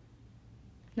guapa?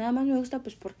 Nada más me gusta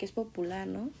pues porque es popular,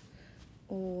 ¿no?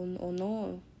 O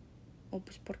no, o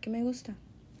pues porque me gusta.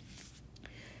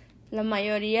 La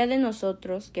mayoría de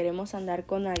nosotros queremos andar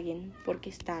con alguien porque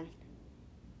están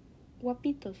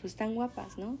guapitos o están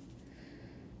guapas, ¿no?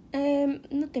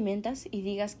 No te mientas y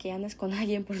digas que andas con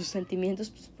alguien por sus sentimientos,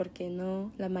 pues porque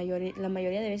no, la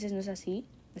mayoría de veces no es así.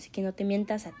 Así que no te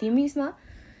mientas a ti misma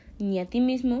ni a ti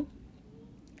mismo.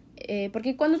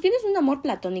 Porque cuando tienes un amor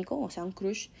platónico, o sea, un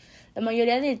crush, la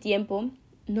mayoría del tiempo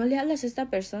no le hablas a esta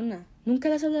persona. Nunca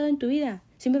le has hablado en tu vida.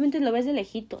 Simplemente lo ves de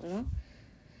lejito, ¿no?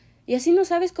 Y así no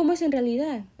sabes cómo es en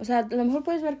realidad. O sea, a lo mejor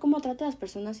puedes ver cómo trata a las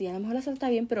personas y a lo mejor las trata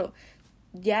bien, pero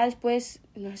ya después,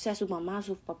 no sé, a su mamá, a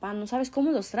su papá, no sabes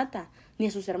cómo los trata, ni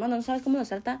a sus hermanos, no sabes cómo los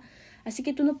trata. Así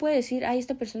que tú no puedes decir, ay,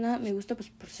 esta persona me gusta pues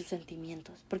por sus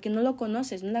sentimientos, porque no lo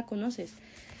conoces, no la conoces.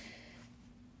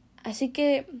 Así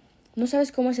que no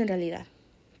sabes cómo es en realidad.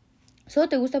 Solo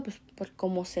te gusta pues por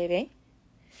cómo se ve.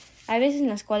 Hay veces en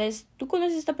las cuales tú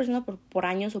conoces a esta persona por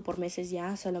años o por meses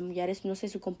ya, o sea, ya eres, no sé,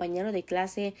 su compañero de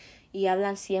clase y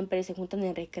hablan siempre, se juntan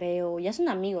en recreo, ya son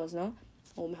amigos, ¿no?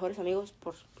 O mejores amigos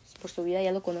por su vida,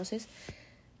 ya lo conoces.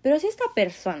 Pero si esta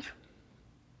persona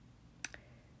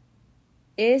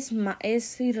es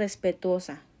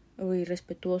irrespetuosa o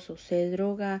irrespetuoso, se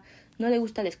droga, no le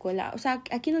gusta la escuela, o sea,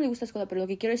 ¿a quién no le gusta la escuela? Pero lo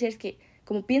que quiero decir es que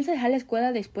como piensa dejar la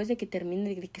escuela después de que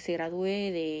termine, de que se gradúe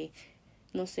de,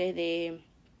 no sé, de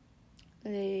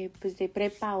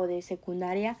prepa o de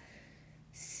secundaria,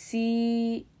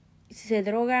 si se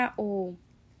droga o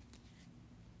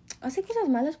hace cosas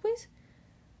malas, pues,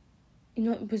 y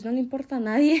no, pues no le importa a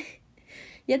nadie.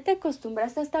 Ya te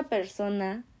acostumbraste a esta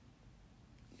persona,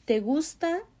 te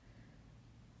gusta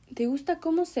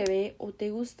cómo se ve o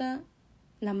te gusta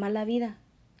la mala vida.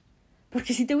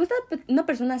 Porque si te gusta una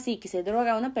persona así, que se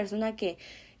droga, una persona que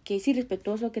es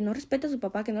irrespetuoso, que no respeta a su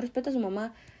papá, que no respeta a su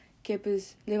mamá, que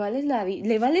pues le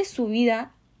vale su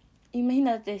vida.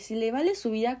 Imagínate, si le vale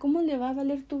su vida, ¿cómo le va a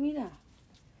valer tu vida?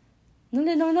 No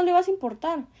le vas a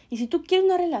importar. Y si tú quieres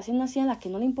una relación así en la que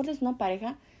no le importes una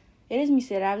pareja, eres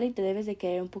miserable y te debes de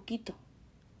querer un poquito.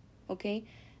 ¿Ok?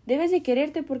 Debes de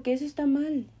quererte porque eso está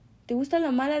mal. Te gusta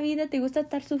la mala vida, te gusta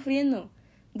estar sufriendo.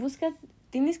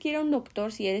 Tienes que ir a un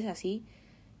doctor si eres así.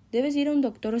 Debes ir a un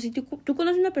doctor. O si tú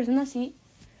conoces a una persona así,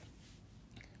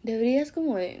 deberías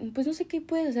pues no sé qué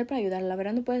puedes hacer para ayudarla. La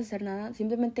verdad no puedes hacer nada.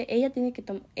 Simplemente ella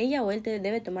o él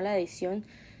debe tomar la decisión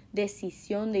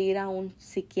de ir a un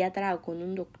psiquiatra o con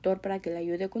un doctor para que le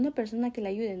ayude, o con una persona que le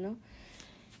ayude, ¿no?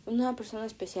 Una persona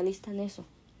especialista en eso.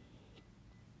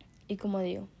 Y como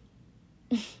digo,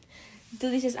 tú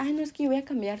dices, ay, no, es que yo voy a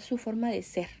cambiar su forma de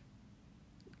ser.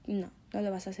 No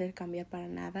lo vas a hacer cambiar para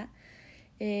nada.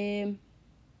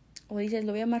 O dices,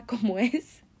 lo voy a amar como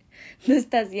es. No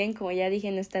estás bien, como ya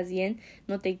dije, no estás bien,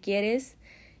 no te quieres.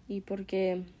 Y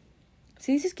porque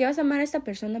si dices que vas a amar a esta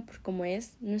persona por como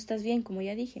es, no estás bien, como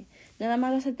ya dije. Nada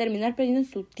más vas a terminar perdiendo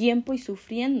tu tiempo y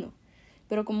sufriendo.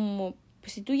 Pero como,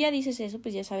 pues si tú ya dices eso,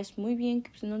 pues ya sabes muy bien que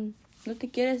pues, no te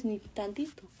quieres ni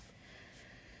tantito.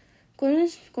 Cuando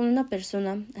eres con una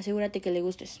persona, asegúrate que le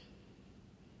gustes.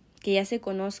 Que ya se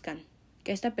conozcan.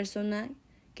 Que esta persona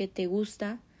que te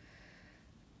gusta,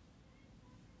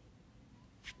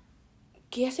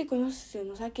 que ya se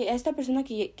conocen. O sea, que a esta persona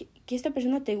que esta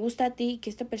persona te gusta a ti,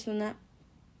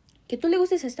 que tú le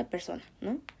gustes a esta persona,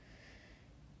 ¿no?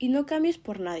 Y no cambies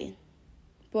por nadie,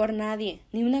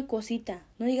 ni una cosita.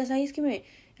 No digas, ay, es que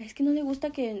no le gusta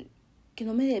que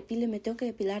no me depile, me tengo que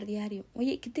depilar diario.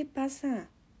 Oye, ¿qué te pasa?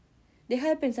 Deja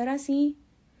de pensar así.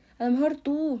 A lo mejor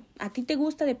a ti te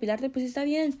gusta depilarte, pues está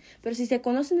bien. Pero si se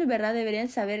conocen de verdad, deberían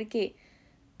saber que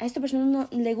a esta persona no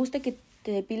le gusta que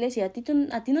te depiles y a ti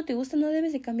no te gusta, no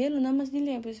debes de cambiarlo. Nada más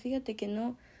dile, pues fíjate que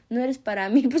no eres para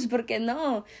mí, pues porque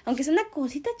no. Aunque sea una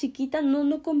cosita chiquita,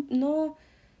 no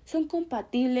son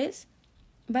compatibles.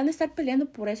 Van a estar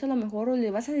peleando por eso a lo mejor, o le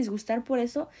vas a disgustar por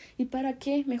eso. ¿Y para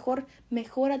qué? Mejor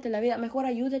mejórate la vida, mejor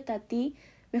ayúdate a ti,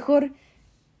 mejor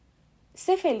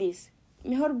sé feliz,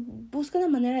 mejor busca una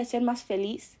manera de ser más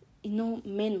feliz y no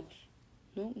menos,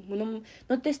 ¿no?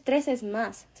 No te estreses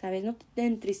más, ¿sabes? No te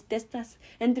entristezcas,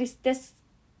 no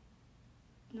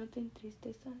te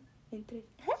entristezcas,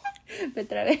 me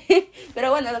trabé.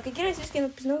 Pero bueno, lo que quiero decir es que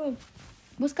pues no,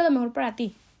 busca lo mejor para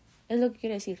ti, es lo que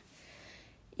quiero decir.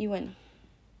 Y bueno,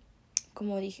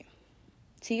 como dije,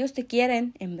 si ellos te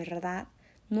quieren, en verdad,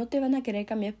 no te van a querer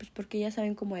cambiar, pues porque ya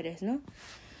saben cómo eres, ¿no?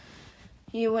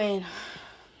 Y bueno,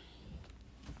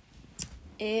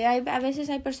 A veces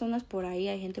hay personas por ahí,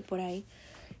 hay gente por ahí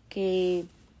que,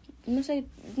 no sé,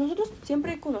 nosotros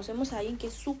siempre conocemos a alguien que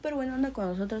es súper buena onda con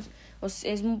nosotros.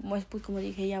 Es pues como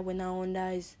dije ya, buena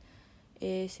onda, es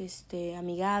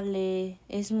amigable,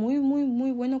 es muy, muy,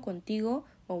 muy bueno contigo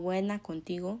o buena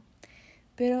contigo.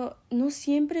 Pero no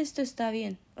siempre esto está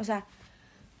bien. O sea,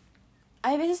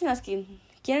 hay veces en las que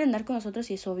quieren andar con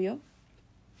nosotros y es obvio,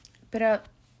 pero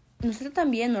nosotros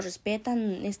también nos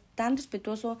respetan, es tan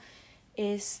respetuoso,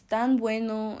 es tan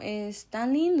bueno, es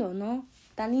tan lindo, ¿no?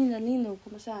 Tan lindo,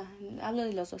 como sea, hablo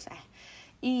de los dos.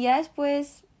 Y ya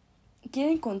después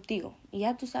quieren contigo, y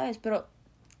ya tú sabes, pero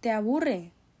te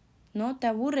aburre, ¿no? Te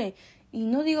aburre. Y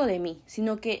no digo de mí,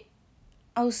 sino que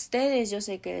a ustedes yo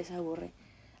sé que les aburre.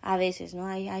 A veces, ¿no?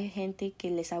 Hay gente que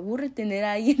les aburre tener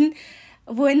a alguien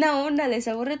buena onda, les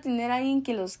aburre tener a alguien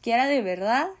que los quiera de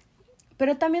verdad.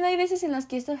 Pero también hay veces en las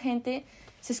que esta gente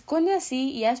se esconde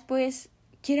así y ya después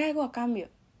quiere algo a cambio,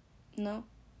 ¿no?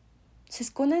 Se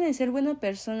esconden en ser buena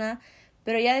persona,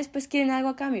 pero ya después quieren algo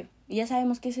a cambio. Y ya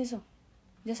sabemos qué es eso.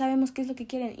 Ya sabemos qué es lo que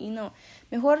quieren y no.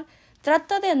 Mejor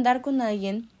trata de andar con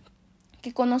alguien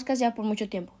que conozcas ya por mucho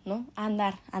tiempo, ¿no?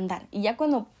 Andar. Y ya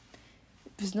cuando,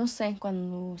 pues no sé,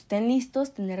 cuando estén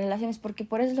listos, tener relaciones, porque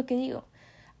por eso es lo que digo.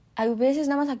 A veces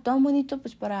nada más actúan bonito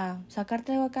pues para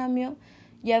sacarte algo a cambio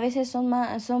y a veces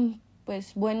son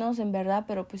pues buenos en verdad,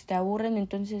 pero pues te aburren,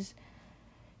 entonces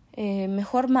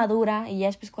mejor madura y ya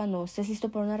después cuando estés listo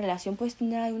para una relación puedes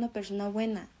tener a una persona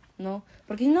buena, ¿no?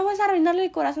 Porque si no vas a arruinarle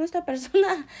el corazón a esta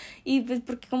persona y pues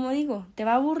porque como digo, te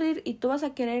va a aburrir y tú vas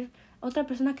a querer a otra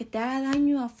persona que te haga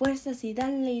daño a fuerzas y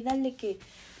dale que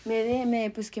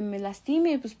pues que me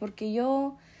lastime, pues porque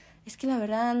yo, es que la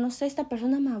verdad, no sé, esta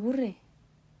persona me aburre.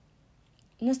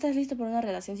 No estás listo para una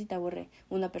relación si te aburre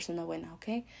una persona buena,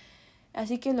 ¿ok?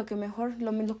 Así que lo que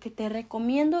te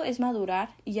recomiendo es madurar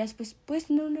y ya después puedes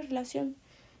tener una relación.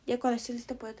 Ya cuando estés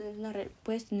listo puedes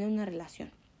tener una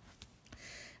relación.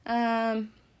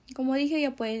 Como dije,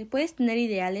 ya puedes tener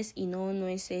ideales y no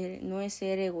es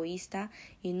ser egoísta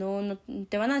y no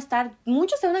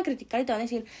muchos te van a criticar y te van a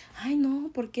decir, ay no,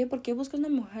 ¿por qué? ¿Por qué buscas una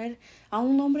mujer a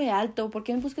un hombre alto? ¿Por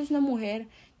qué buscas una mujer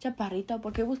chaparrita? ¿O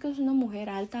por qué buscas una mujer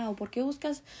alta? ¿O por qué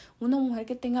buscas una mujer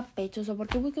que tenga pechos? ¿O por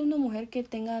qué buscas una mujer que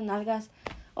tenga nalgas?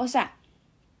 O sea,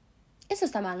 eso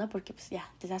está mal, ¿no? Porque pues ya,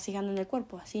 te estás fijando en el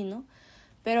cuerpo, así, ¿no?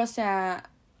 Pero, o sea,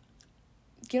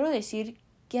 quiero decir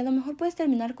que a lo mejor puedes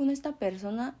terminar con esta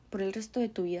persona por el resto de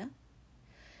tu vida.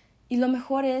 Y lo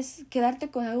mejor es quedarte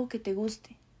con algo que te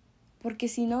guste. Porque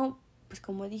si no, pues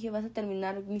como dije, vas a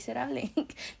terminar miserable.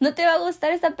 No te va a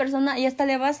gustar esta persona y hasta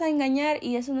le vas a engañar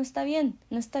y eso no está bien.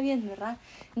 No está bien, ¿verdad?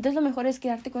 Entonces lo mejor es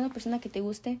quedarte con una persona que te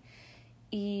guste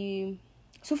y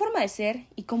su forma de ser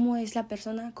y cómo es la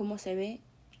persona, cómo se ve,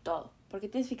 todo. Porque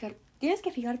tienes que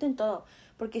fijarte en todo.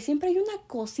 Porque siempre hay una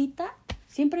cosita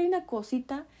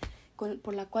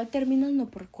por la cual terminan o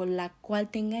con la cual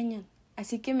te engañan.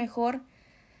 Así que mejor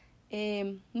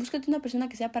búscate una persona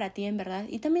que sea para ti en verdad.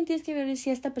 Y también tienes que ver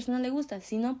si a esta persona le gusta.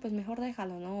 Si no, pues mejor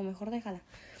déjalo, ¿no? O mejor déjala.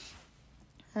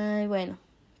 Ay, bueno.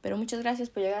 Pero muchas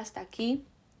gracias por llegar hasta aquí.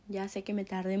 Ya sé que me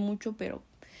tardé mucho, pero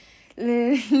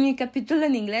mi capítulo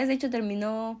en inglés, de hecho,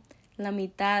 terminó la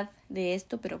mitad de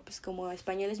esto. Pero pues como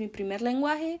español es mi primer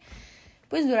lenguaje,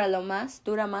 pues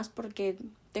dura más porque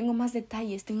tengo más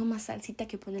detalles, tengo más salsita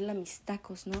que ponerle a mis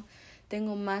tacos, ¿no?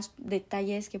 Tengo más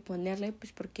detalles que ponerle,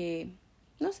 pues porque,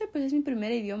 no sé, pues es mi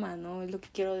primer idioma, ¿no? Es lo que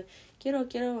quiero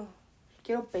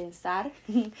pensar,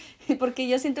 porque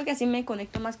yo siento que así me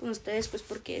conecto más con ustedes, pues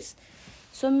porque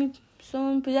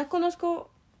pues ya conozco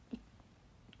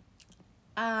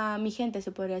a mi gente,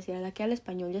 se podría decir, a la que habla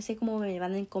español, ya sé cómo me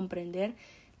van a comprender.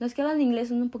 Los que hablan inglés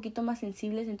son un poquito más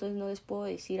sensibles, entonces no les puedo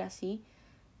decir así.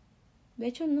 De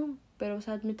hecho, no, pero, o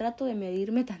sea, me trato de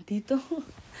medirme tantito.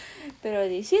 Pero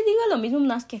sí digo lo mismo,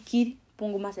 más que aquí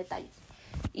pongo más detalles.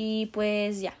 Y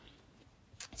pues ya,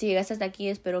 si llegaste hasta aquí,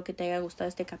 espero que te haya gustado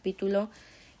este capítulo.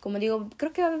 Como digo,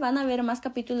 creo que van a haber más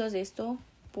capítulos de esto,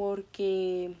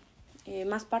 porque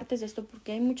más partes de esto,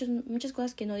 porque hay muchas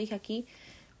cosas que no dije aquí,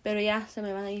 pero ya se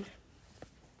me van a ir.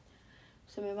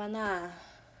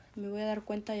 Me voy a dar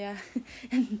cuenta ya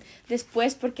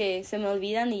después porque se me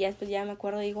olvidan y ya después ya me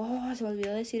acuerdo y digo, se me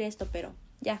olvidó decir esto, pero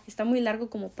ya, está muy largo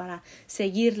como para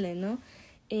seguirle, ¿no?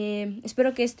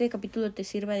 Espero que este capítulo te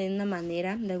sirva de una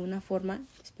manera, de alguna forma.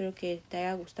 Espero que te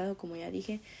haya gustado, como ya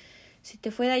dije. Si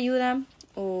te fue de ayuda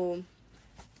o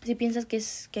si piensas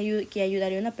que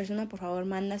ayudaría a una persona, por favor,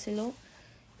 mándaselo.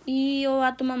 Y o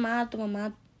a tu mamá, a tu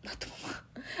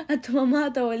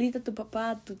abuelita, a tu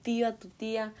papá, a tu tío, a tu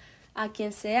tía, a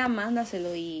quien sea,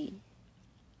 mándaselo y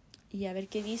a ver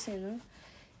qué dice, ¿no?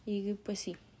 Y pues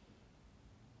sí.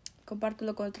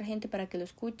 compártelo con otra gente para que lo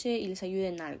escuche y les ayude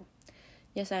en algo.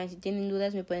 Ya saben, si tienen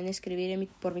dudas me pueden escribir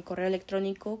por mi correo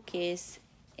electrónico, que es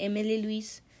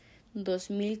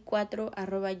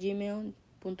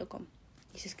emilyluis2004@gmail.com.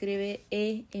 Y se escribe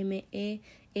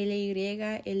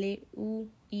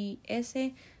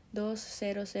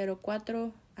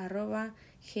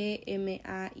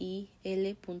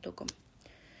EMELYLUIS2004@gmail.com.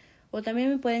 O también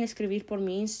me pueden escribir por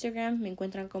mi Instagram, me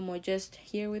encuentran como Just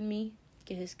Here With Me,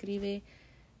 que se escribe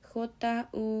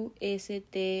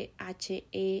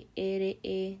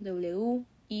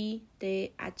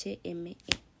JUSTHEREWITHME.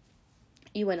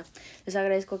 Y bueno, les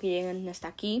agradezco que lleguen hasta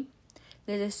aquí.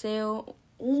 Les deseo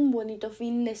un bonito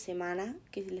fin de semana,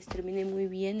 que les termine muy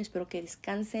bien. Espero que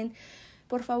descansen.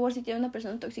 Por favor, si tienen una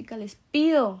persona tóxica, les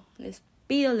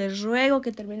ruego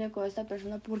que terminen con esta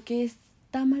persona, porque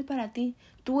está mal para ti.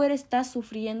 Tú estás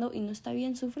sufriendo y no está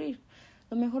bien sufrir.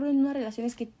 Lo mejor en una relación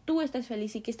es que tú estés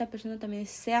feliz y que esta persona también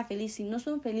sea feliz. Si no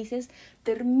son felices,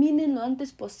 terminen lo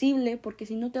antes posible, porque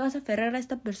si no te vas a aferrar a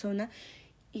esta persona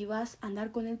y vas a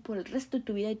andar con él por el resto de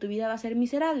tu vida y tu vida va a ser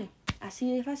miserable.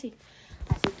 Así de fácil.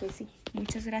 Así que sí,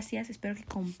 muchas gracias. Espero que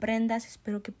comprendas.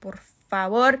 Espero que por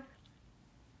favor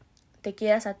te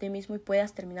quieras a ti mismo y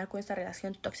puedas terminar con esta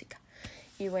relación tóxica.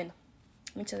 Y bueno,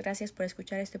 muchas gracias por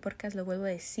escuchar este podcast. Lo vuelvo a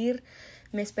decir.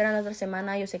 Me esperan la otra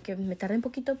semana. Yo sé que me tardé un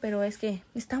poquito, pero es que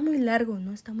está muy largo,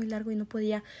 ¿no? Está muy largo y no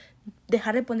podía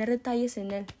dejar de poner detalles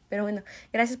en él. Pero bueno,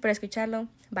 gracias por escucharlo.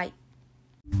 Bye.